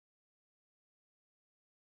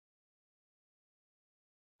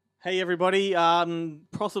Hey everybody,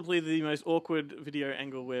 possibly the most awkward video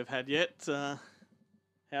angle we've had yet.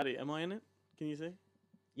 Howdy, am I in it? Can you see?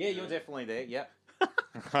 Yeah, you're definitely there, yep.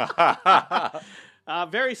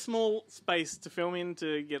 Very small space to film in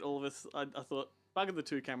to get all of us. I thought, bugger the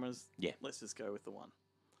two cameras. Yeah. Let's just go with the one.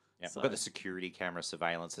 Yeah, So- we've got the security camera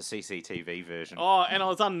surveillance, the CCTV version. Oh, and I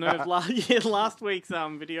was unnerved. Last week's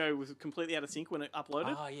video was completely out of sync when it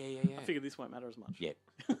uploaded. Oh, yeah. I figured this won't matter as much. Yeah.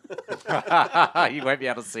 You won't be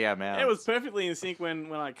able to see our mouths. It was perfectly in sync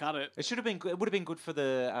when I cut it. It should have been. It would have been good for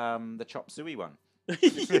the chop suey one.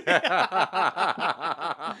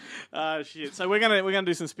 Shit. So we're gonna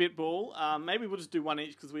do some spitball. Maybe we'll just do one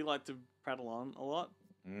each because we like to prattle on a lot.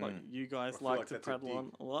 Like you guys like to prattle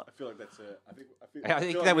on a lot. I feel like that's a. I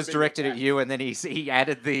think that was directed at you, and then he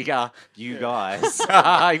added the you guys.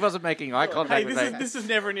 He wasn't making eye contact. Hey, this is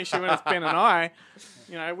never an issue when it's Ben and I.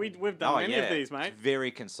 You know, we've done many of these, mate. It's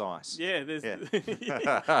very concise. Yeah, there's.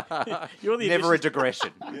 Yeah. You're the Never a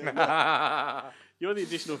digression. You're the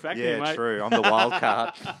additional factor, Yeah, mate. true. I'm the wild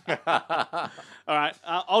card. All right,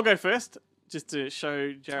 I'll go first. Just to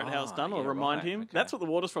show Jarret how it's done, or yeah, remind right, him. okay. That's what the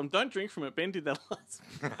water's from. Don't drink from it. Ben did that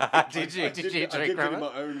last. Did you I drink did from it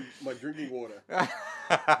it? in my drinking water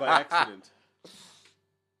by accident.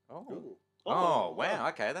 Oh. Ooh, Oh, wow.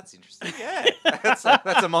 Okay, that's interesting. Yeah. That's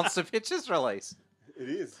a Monster Pictures release. it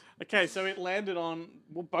is. Okay, so it landed on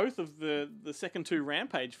both of the second two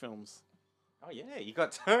Rampage films. Oh, yeah, you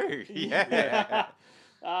got two. Yeah.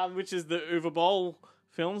 Which is the Uwe Boll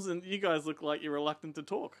films, and you guys look like you're reluctant to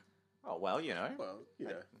talk. Oh, well, you know. Well, you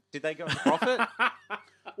know. Did they go in profit?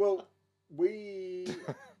 Well, we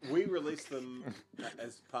released them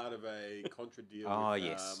as part of a contra deal with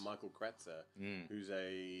yes. Michael Kratzer, Mm. who's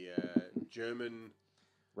a German,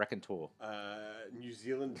 Raconteur. New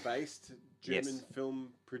Zealand-based German film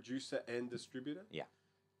producer and distributor. Yeah.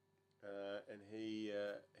 And he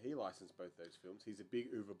licensed both those films. He's a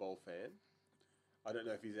big Uwe Boll fan. I don't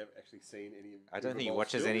know if he's ever actually seen any of I don't Uwe think he Boll's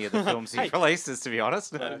watches films. any of the films he Hey. releases, to be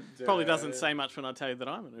honest. Probably doesn't say much when I tell you that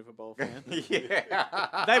I'm an Uwe Boll fan.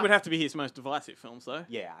 Yeah. They would have to be his most divisive films, though.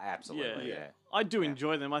 Yeah, absolutely. Yeah. Yeah. I do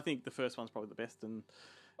enjoy them. I think the first one's probably the best, and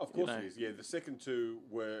Of course know. it is. Yeah, the second two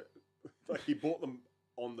were like he bought them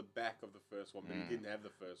on the back of the first one, but he didn't have the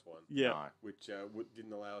first one, yeah. No. which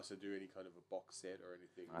didn't allow us to do any kind of a box set or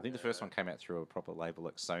anything. I think the first one came out through a proper label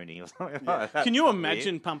like Sony or something Yeah. like that. Can you Weird.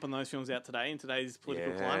 imagine pumping those films out today in today's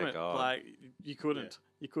political Yeah, climate? God. Like, you couldn't.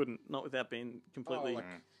 You couldn't. Not without being completely like-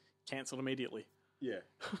 cancelled immediately. Yeah,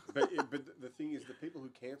 but the thing is, the people who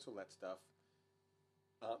cancel that stuff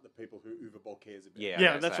aren't the people who Uwe Boll cares about. Yeah,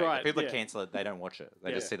 Yeah, I was that's gonna say, right, if people yeah. that cancel it, they don't watch it. They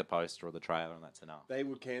Yeah. just see the poster or the trailer, and that's enough. They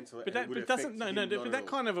would cancel it. But and that it would but doesn't affect no him no. not But at that all.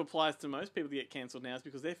 kind of applies to most people that get cancelled now, is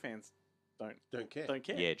because their fans don't care. don't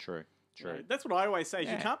care. Yeah, true. You know, True. that's what I always say. Is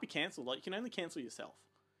you Yeah. can't be cancelled. Like, you can only cancel yourself.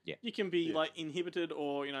 Yeah. You can be Yeah. like inhibited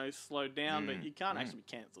or slowed down, but Mm, you can't mm. actually be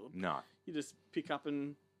cancelled. No. You just pick up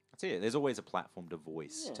and That's it. There's always a platform to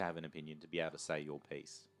voice, Yeah. to have an opinion, to be able to say your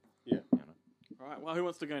piece. Yeah. You know? all right. Well, who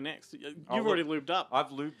wants to go next? You've Oh, look, already lubed up. I've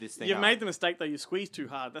lubed this thing You've up. made the mistake though. You squeezed too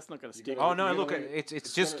hard. That's not going to stick. gotta- Oh, no, You're look, gonna- it's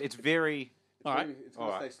it's just, gonna- it's very... It's All right. It's going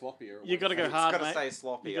All to right. stay sloppy. Or it You won't gotta go stay- hard, It's got to mate. stay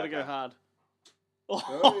sloppy. You got to go okay. hard.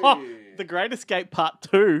 Hey. The Great Escape Part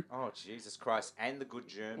 2. Oh, Jesus Christ. And The Good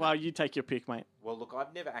German. Well, you take your pick, mate. Well, look,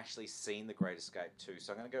 I've never actually seen The Great Escape 2,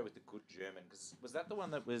 so I'm going to go with The Good German. Because was that the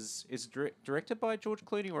one that is directed by George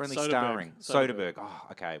Clooney or only Soderbergh. starring? Soderbergh. Oh,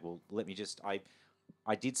 okay. Well, let me just...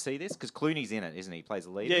 I did see this because Clooney's in it, isn't he? He plays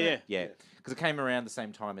a lead. Yeah, in yeah. it? Yeah. Because it came around the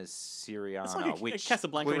same time as Syriana, It's like a which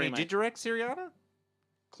Casablanca Clooney remake. did direct Syriana?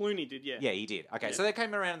 Clooney did, yeah. Yeah, he did. Okay, Yeah. so they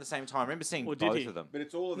came around at the same time. I remember seeing Or did both he? of them. But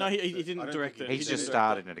it's all of No, that. he didn't I don't direct think it. He's He just did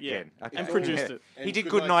started it Yeah. again. Okay. And produced it. He did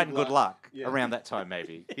Good Night and Good Luck Yeah. around that time,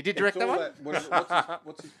 maybe. He did It's direct that all one?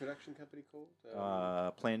 what's his production company called?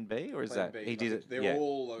 Plan B, or is Plan that B. he did it? They're Yeah,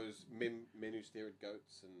 all those men who stare at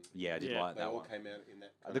goats, and yeah, I did Yeah. like they that all one. came out in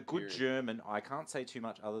that. Kind The of Good period. German, I can't say too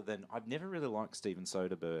much other than I've never really liked Steven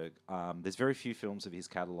Soderbergh. There's very few films of his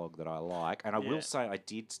catalogue that I like, and I Yeah. will say I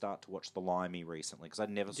did start to watch The Limey recently because I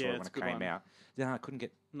never saw Yeah, it when it's it a good came one. out. Then I couldn't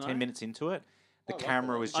get No? 10 minutes into it. The I like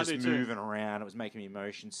camera The was Limey. I just do too. moving around. It was making me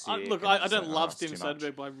motion sick. Look, and I it was don't like, love it's Steven too much.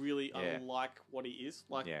 Soderbergh, but I really Yeah. like what he is.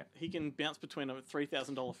 Like, Yeah. he can bounce between a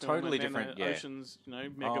 $3,000 film Totally and then different, a yeah. Ocean's,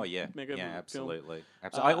 mega, Oh yeah, mega yeah, film. absolutely.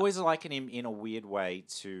 I always liken him in a weird way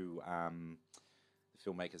to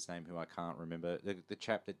the filmmaker's name, who I can't remember, the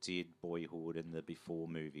chap that did Boyhood and the Before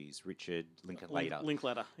movies, Richard Linklater.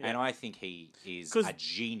 Linklater, yeah. And I think he is 'Cause a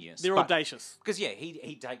genius. They're audacious. Because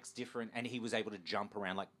he takes different, and he was able to jump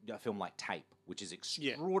around like a film like Tape, which is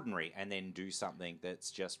extraordinary, and then do something that's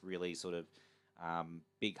just really sort of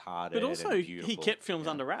big-hearted, But also, and beautiful. he kept films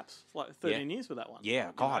Yeah. under wraps for like 13 years with that one. Yeah,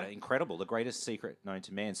 you God, know? incredible. The greatest secret known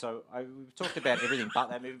to man. So we've talked about everything but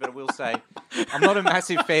that movie, but I will say I'm not a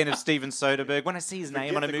massive fan of Steven Soderbergh. When I see his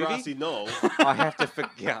name on a the movie, grassy knoll.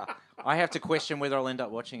 I have to question whether I'll end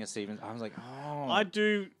up watching a Steven. I was like, oh. I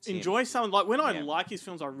do enjoy some. Like, when I Yeah. like his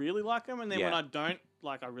films, I really like them. And then when Yeah. I don't,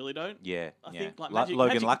 like, I really don't. Yeah, I yeah. think, like,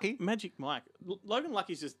 Logan Lucky? Magic Mike. Logan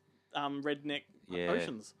Lucky's just redneck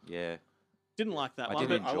oceans. Yeah. Didn't like that I one.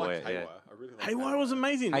 didn't but enjoy I it, liked yeah. Haywire. I really liked Haywire was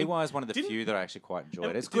amazing. Haywire is one of the Didn't- few that I actually quite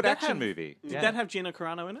enjoyed. It's a Did good that action have- movie. Did Yeah. that have Gina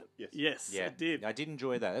Carano in it? Yes. Yes, Yeah, it did. I did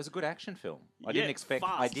enjoy that. It was a good action film. I Yeah, didn't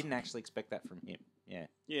fast. actually expect that from him. Yeah.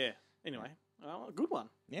 Yeah. Anyway, well, a good one.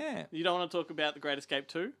 Yeah. You don't want to talk about The Great Escape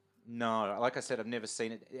 2? No, like I said, I've never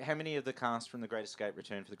seen it. How many of the cast from The Great Escape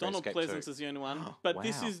returned for The Great Donald Escape Pleasance 2? is the only one. But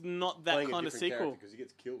this Wow. is not that kind of sequel. because he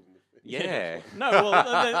gets killed. In the Yeah. No,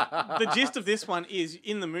 well, the gist of this one is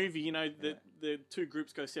in the movie, you know, the two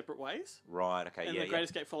groups go separate ways. Right, okay, And yeah, The Great yeah.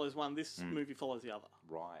 Escape follows one. This movie follows the other.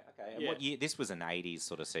 Right, okay. And Yeah. what year? This was an 80s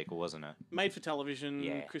sort of sequel, wasn't it? Made for television.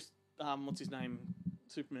 Yeah. What's his name?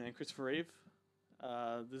 Superman, Christopher Reeve.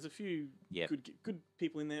 There's a few Yep. good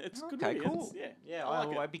people in there. It's a good Okay, movie. cool. Yeah, I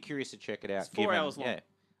like it. I'd be curious to check it out. It's 4 hours long. Yeah.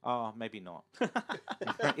 Oh, maybe not.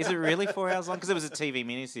 Is it really 4 hours long? Because it was a TV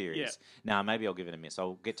miniseries. Yeah. No, maybe I'll give it a miss.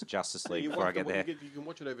 I'll get to Justice League before I get there. You can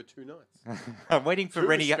watch it over 2 nights. I'm waiting for Two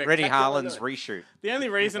Rennie spectacular Harlan's nights. reshoot. The only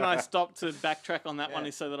reason I stopped to backtrack on that one Yeah.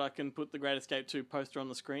 is so that I can put the Great Escape 2 poster on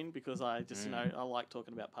the screen because I just, you know, I like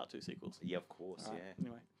talking about Part 2 sequels. Yeah, of course, All right, yeah.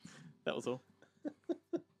 Anyway, that was all.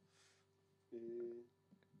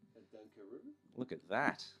 Look at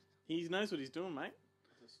that. He knows what he's doing, mate.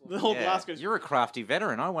 The whole Yeah, glass goes... You're a crafty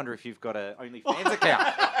veteron. I wonder if you've got a OnlyFans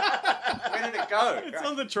account. Where did it go? It's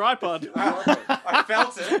on the tripod. I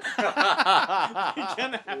felt it. You're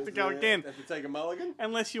going to have to go again. Have to take a mulligan.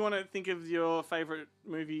 Unless you want to think of your favourite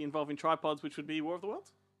movie involving tripods, which would be War of the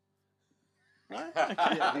Worlds. No?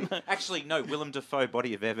 Okay. Actually, no. Willem Dafoe,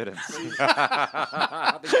 Body of Evidence.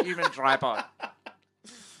 The human tripod.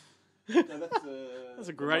 No, that's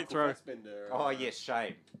a great throw. Fassbender, Oh, yes,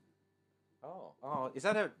 shame. Oh, is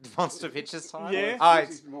that a Monster Pictures title? Yeah. Oh,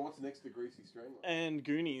 it's, What's next to Greasy Strangler? And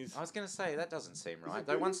Goonies. I was going to say, that doesn't seem right. it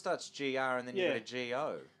Though one Goonies? starts GR and then Yeah. you go to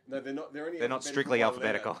GO. No, they're not. They're only. They're not strictly by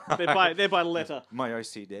alphabetical. They're by letter. My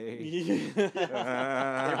OCD.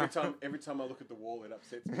 letter. Every time I look at the wall, it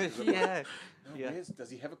upsets me. 'cause I'm like, Yeah. "Oh, Yeah. does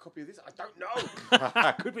he have a copy of this? I don't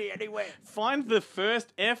know. Could be anywhere. Find the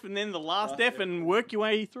first F and then the last F and work your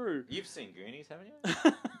way through. You've seen Goonies, haven't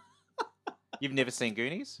you? You've never seen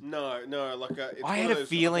Goonies? No. Like it's I one had of a those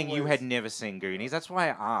feeling you always- had never seen Goonies. That's why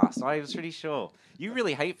I asked. I was pretty sure. You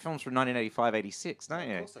really hate films from 1985, 86, don't Of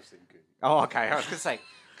you? course, I've seen Goonies. Oh, okay. I was going to say,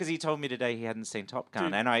 because he told me today he hadn't seen Top Gun,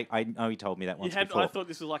 Dude. and I know he told me that once before. I thought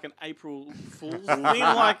this was like an April Fool's thing.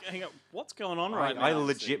 Like, hang on, what's going on right now? I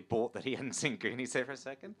legit bought that he hadn't seen Goonies there for a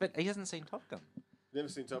second, but he hasn't seen Top Gun. Never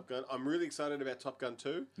seen Top Gun. I'm really excited about Top Gun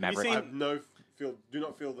 2. Maverick. seen- I do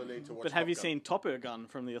not feel the need to watch. But have Top you Gun. seen Topper Gun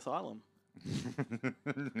from the Asylum?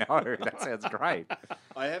 No, that sounds great.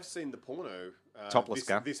 I have seen the porno. Topless this,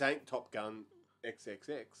 Gun. This ain't Top Gun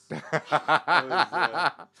XXX.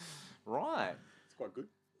 Right. It's quite good.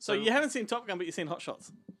 So you haven't seen Top Gun, but you've seen Hot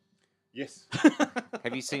Shots. Yes.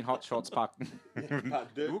 Have you seen Hot Shots Park?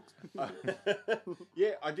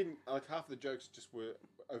 Yeah, I didn't. Like half the jokes just were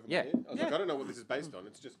over Yeah, my head. I was yeah. like, I don't know what this is based on.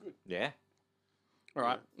 It's just good. Yeah. All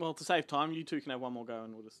right. Well, to save time, you two can have one more go,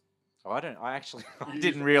 and we'll just. Oh, I actually You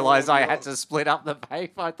didn't just- realise oh, I you had are. to split up the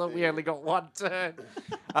paper. I thought we only got one turn.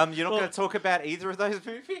 You're not Well- going to talk about either of those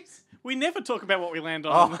movies? We never talk about what we land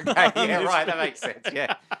Oh, on. okay. Yeah, on this right. That thing. makes sense.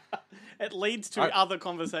 Yeah. It leads to I- other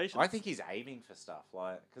conversations. I think he's aiming for stuff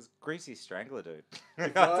because Greasy Strangler, dude.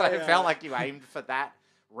 Oh, I yeah. felt like you aimed for that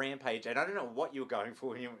rampage, and I don't know what you were going for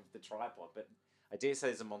when you went with the tripod, but I dare say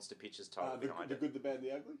there's a Monster Pictures title The behind good, it. the bad, and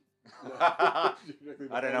the ugly.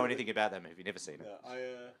 I don't know anything about that movie. Never seen it. No,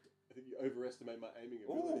 I think you overestimate my aiming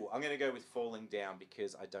ability. Ooh, I'm going to go with Falling Down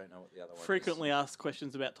because I don't know what the other one Frequently is. asked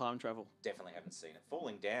questions about time travel. Definitely haven't seen it.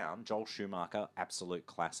 Falling Down, Joel Schumacher, absolute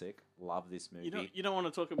classic. Love this movie. You don't want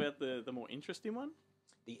to talk about the more interesting one?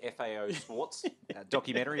 The FAO Sports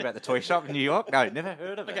documentary about the toy shop in New York. No, never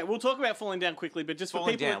heard of it. Okay, we'll talk about Falling Down quickly, but just for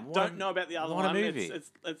Falling people Down, that don't know about the other what a one, movie.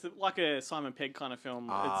 it's like a Simon Pegg kind of film.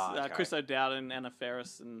 Ah, It's okay. Chris O'Dowd and Anna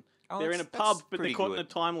Faris, and Oh, they're in a that's pub, but they're pretty caught in a good.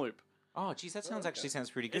 time loop. Oh, geez, that sounds actually sounds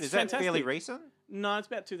pretty good. It's Is that fairly fantastic. recent? No, it's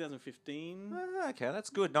about 2015. Oh, okay, that's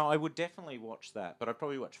good. No, I would definitely watch that, but I'd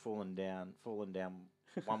probably watch Fallen Down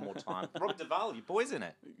one more time. Rob Duvall, your boy's in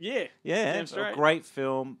it. Yeah, Yeah, damn a straight. great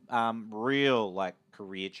film. Real like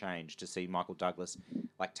career change to see Michael Douglas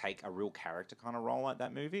like take a real character kind of role like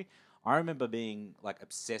that movie. I remember being like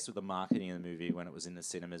obsessed with the marketing of the movie when it was in the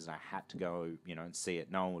cinemas, and I had to go, and see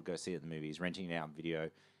it. No one would go see it in the movies, renting it out on video,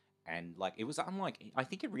 and like it was unlike. I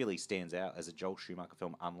think it really stands out as a Joel Schumacher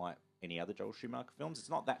film, unlike any other Joel Schumacher films. It's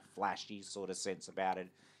not that flashy sort of sense about it.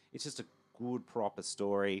 It's just a good, proper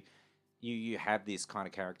story. You have this kind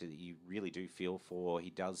of character that you really do feel for.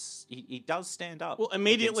 He does stand up. Well,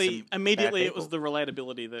 immediately it was the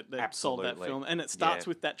relatability that sold that film, and it starts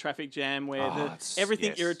with that traffic jam where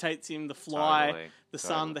everything irritates him: the fly, the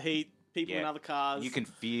sun, the heat, people in other cars. You can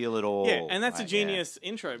feel it all. Yeah, and that's a genius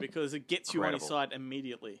intro because it gets you on his side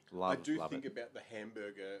immediately. I do think about the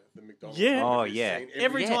hamburger, the McDonald's. Yeah. Oh yeah.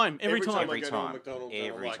 Every time. Every time.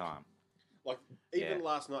 Like even Yeah.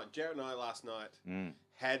 last night, Jarret and I last night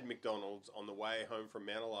had McDonald's on the way home from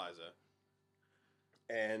Mount Eliza,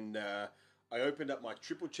 and I opened up my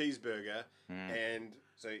triple cheeseburger, and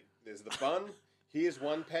so there's the bun. Here's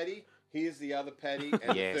one patty. Here's the other patty, and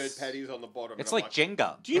the third patty is on the bottom. It's like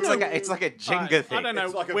Jenga. Do you know? know? It's like a Jenga thing. I don't know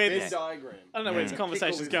It's like a where Venn this diagram. I don't know where this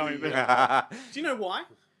conversation's going, but do you know why?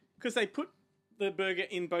 Because they put the burger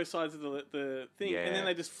in both sides of the thing, and then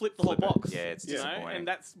they just flip the whole box. Yeah, it's disappointing. And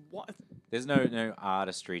that's what. There's no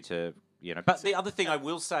artistry to But the other thing I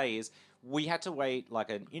will say is we had to wait like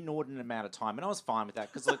an inordinate amount of time, and I was fine with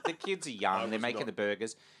that because the kids are young, they're making the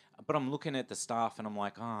burgers. But I'm looking at the staff, and I'm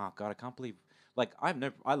like, oh god, I can't believe. Like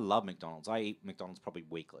I love McDonald's. I eat McDonald's probably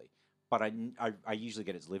weekly, but I usually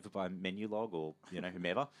get it delivered by menu log or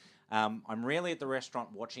whomever. I'm rarely at the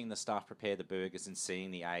restaurant watching the staff prepare the burgers and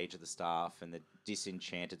seeing the age of the staff and the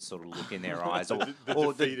disenchanted sort of look in their eyes or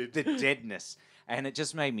the deadness. And it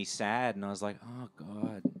just made me sad. And I was like, oh,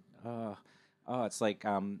 God. Oh, it's like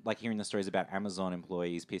hearing the stories about Amazon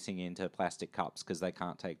employees pissing into plastic cups because they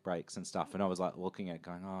can't take breaks and stuff. And I was like looking at it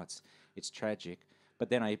going, oh, it's tragic. But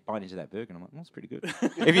then I bite into that burger and I'm like, well, it's pretty good.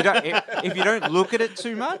 if you don't look at it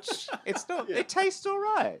too much, it's not. It tastes all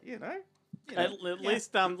right, At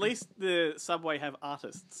least the Subway have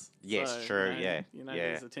artists. Yes, so, true.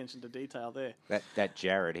 There's attention to detail there. That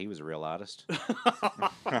Jarret, he was a real artist.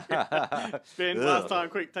 Ben, last time,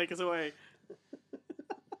 quick, take us away.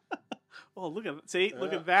 Oh, look at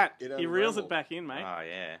look at that. He reels it back in, mate. Oh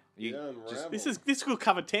yeah. This could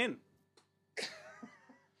cover 10.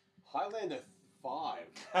 Highlander 5.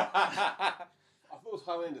 I thought it was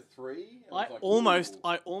Highlander 3.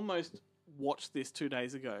 I almost watched this 2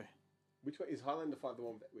 days ago. Which one is Highlander 5? The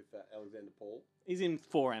one with Alexander Paul? He's in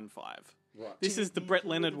 4 and 5. Right. This is the Brett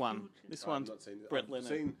Leonard one. This one's I've not seen Brett I've Leonard.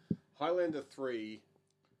 seen Highlander 3.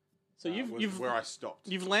 So you've where I stopped.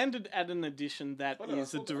 You've landed at an edition that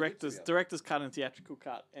is a director's cut and theatrical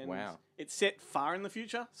cut, and wow. It's set far in the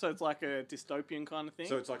future, so it's like a dystopian kind of thing.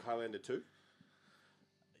 So it's like Highlander 2.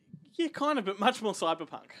 Yeah, kind of, but much more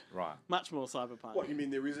cyberpunk. Right. Much more cyberpunk. What, you mean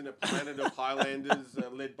there isn't a planet of Highlanders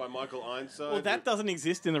led by Michael Ironside? Well, that doesn't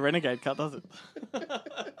exist in the Renegade cut, does it?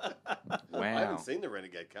 Wow. I haven't seen the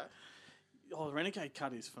Renegade cut. Oh, the Renegade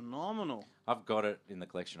cut is phenomenal. I've got it in the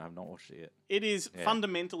collection. I have not watched it yet. It is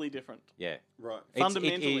fundamentally different. Yeah. Right.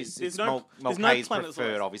 Fundamentally. There's no Mulcahy's planets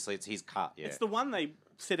preferred, left. obviously. It's his cut, yeah. It's the one they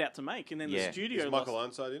set out to make, and then the studio Is Michael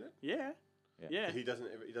Ironside in it? Yeah. He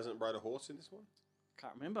doesn't ride a horse in this one?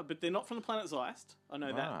 Can't remember, but they're not from the planet Zeist. I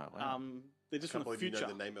know that. Wow. they're just from the future. You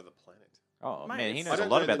know the name of the planet. Oh, Mate, man, he I knows a don't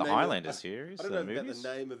lot know about the the name of- Highlander series. I don't know about movies.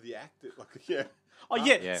 the name of the actor. Yeah. Oh,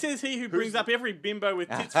 yeah. Yeah. Says he who brings up every bimbo with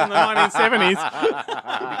tits from the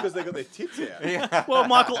 1970s. Because they got their tits out. Yeah. Well,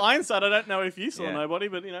 Michael Ironside, I don't know if you saw Yeah. nobody,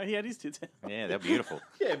 but, he had his tits out. Yeah, they're beautiful.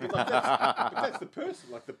 Yeah, but that's the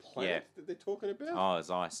person, like the planet that they're talking about. Oh, it's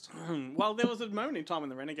iced. Well, there was a moment in time when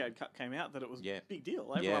the Renegade cut came out that it was a big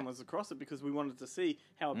deal. Everyone was across it because we wanted to see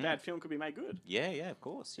how a bad film could be made good. Yeah, of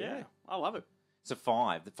course. Yeah. I love it. It's a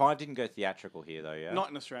 5. The 5 didn't go theatrical here, though, yeah? Not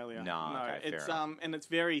in Australia. No, okay, it's fair enough. and it's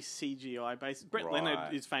very CGI based. Brett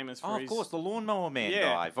Leonard is famous for his of course, the Lawnmower Man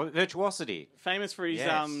guy, virtuosity. famous for his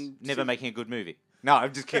Yes. Never making a good movie. No,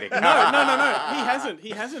 I'm just kidding. No. He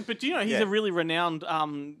hasn't. But he's a really renowned.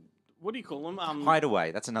 What do you call him?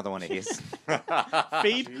 Hideaway. That's another one of his.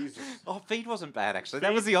 Feed. Jesus. Oh, Feed wasn't bad, actually.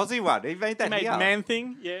 That was the Aussie one. He made that He made here. Man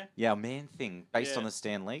Thing. Yeah. Yeah, Man Thing. Based Yeah. on the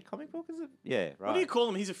Stan Lee comic book, is it? Yeah, right. What do you call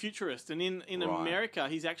him? He's a futurist, and in Right. America,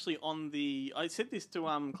 he's actually on the. I said this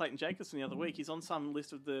to Clayton Jacobson the other week. He's on some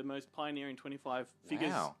list of the most pioneering 25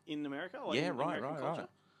 figures in America. Like Yeah, in right. American culture.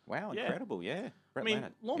 Wow, Yeah. incredible, yeah. Brett I mean,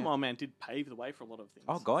 Leonard. Lawnmower Man did pave the way for a lot of things.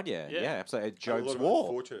 Oh, God, yeah, absolutely. A lot Job's of War.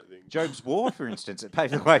 unfortunate things. Job's War, for instance. It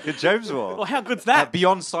paved the way for Job's War. Well, how good's that?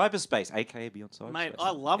 Beyond Cyberspace, a.k.a. Beyond Cyberspace. Mate, I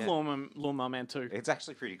love Lawnmower Man too. It's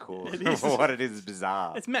actually pretty cool. It is. For what it is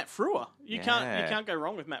bizarre. It's Matt Frewer. You can't go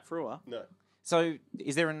wrong with Matt Frewer. No. So,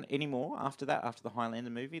 is there any more after that? After the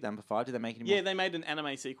Highlander movie, the number 5, did they make any more? Yeah, they made an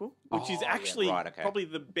anime sequel, which is actually probably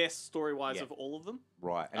the best story-wise of all of them.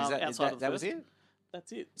 Right, and that was it?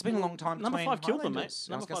 That's it. It's been a long time. Number 5 killed them, mate. Highlanders,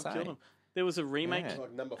 Number 5 killed them. There was a remake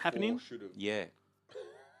Like number 4 happening. should have. Yeah.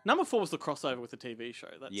 Number 4 was the crossover with the TV show.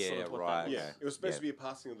 That's sort of what that was. Yeah, it was supposed to be a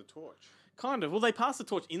passing of the torch. Kind of. Well, they passed the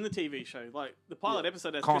torch in the TV show. Like, the pilot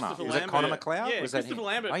episode has Connor. Christopher Was Lambert. it Connor McLeod? Yeah, was Christopher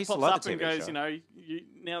Lambert I pops love up the and TV goes, show.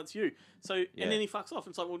 now it's you. So, and then he fucks off.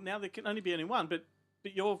 And it's like, well, now there can only be only one, but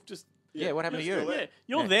you're just... Yeah, what happened to you? Yeah,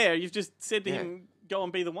 you're there. You've just said to him, go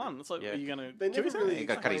and be the one. It's like, are you going to... They never really he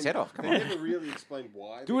got cut his head off. Come They on. never really explained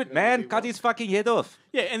why. Do it, man. Cut his fucking head off.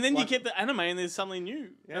 Yeah, and then you get the anime and there's something new.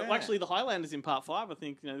 Yeah. Actually, the Highlanders in part 5, I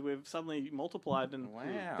think, we've suddenly multiplied and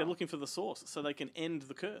they're looking for the source so they can end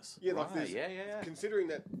the curse. Yeah, like Right, this. Considering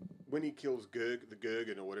that when he kills the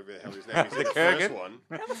Gurgan or whatever the hell his name is, the first one.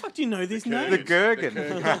 How the fuck do you know these names? The Gurgan.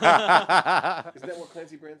 Isn't that what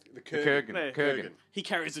Clancy Brand's? The Kurgan. Kurgan. He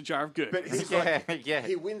carries a jar of Gurgan. But he's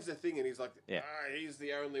he wins the thing and he's like, he's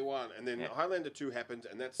the only one. And then Highlander 2 happens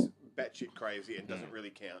and that's batshit crazy and doesn't really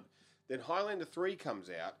count. Then Highlander 3 comes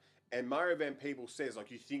out and Mario Van Peebles says,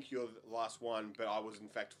 like, you think you're the last one, but I was in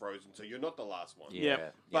fact frozen, so you're not the last one.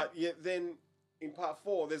 But then in part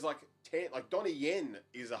 4, there's like 10, like Donnie Yen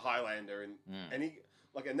is a Highlander and he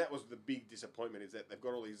and that was the big disappointment is that they've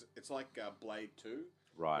got all these, it's like Blade 2.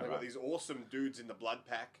 Right, They've got these awesome dudes in the blood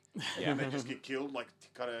pack and they just get killed like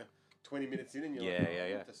kind of 20 minutes in and you're like,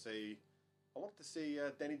 I want to see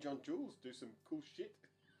Danny John Jules do some cool shit.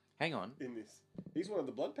 Hang on. In this. He's one of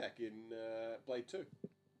the blood pack in Blade 2.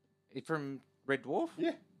 From Red Dwarf?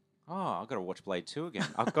 Yeah. Oh, I've got to watch Blade 2 again.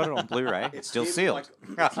 I've got it on Blu-ray. It's still sealed.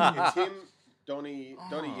 It's him, Donnie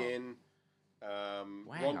Yen,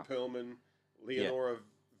 Ron Perlman, Leonora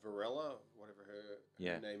Varela, whatever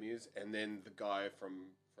her name is, and then the guy from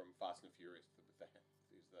Fast and Furious, who's the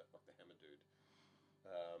hammer dude.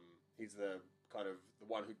 He's the kind of the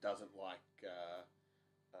one who doesn't like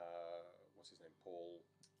what's his name, Paul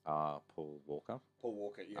Walker. Paul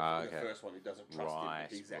Walker, the first one who doesn't trust him. But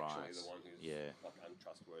he's actually the one who's like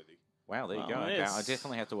untrustworthy. Wow, there you go. Okay, I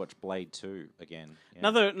definitely have to watch Blade 2 again. Yeah.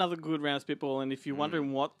 Another good round of Spitball, and if you're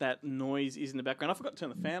wondering what that noise is in the background, I forgot to turn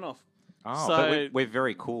the fan off. Oh, but we're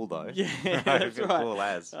very cool though. Yeah, that's right. Cool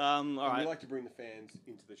as. All right. We like to bring the fans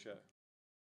into the show.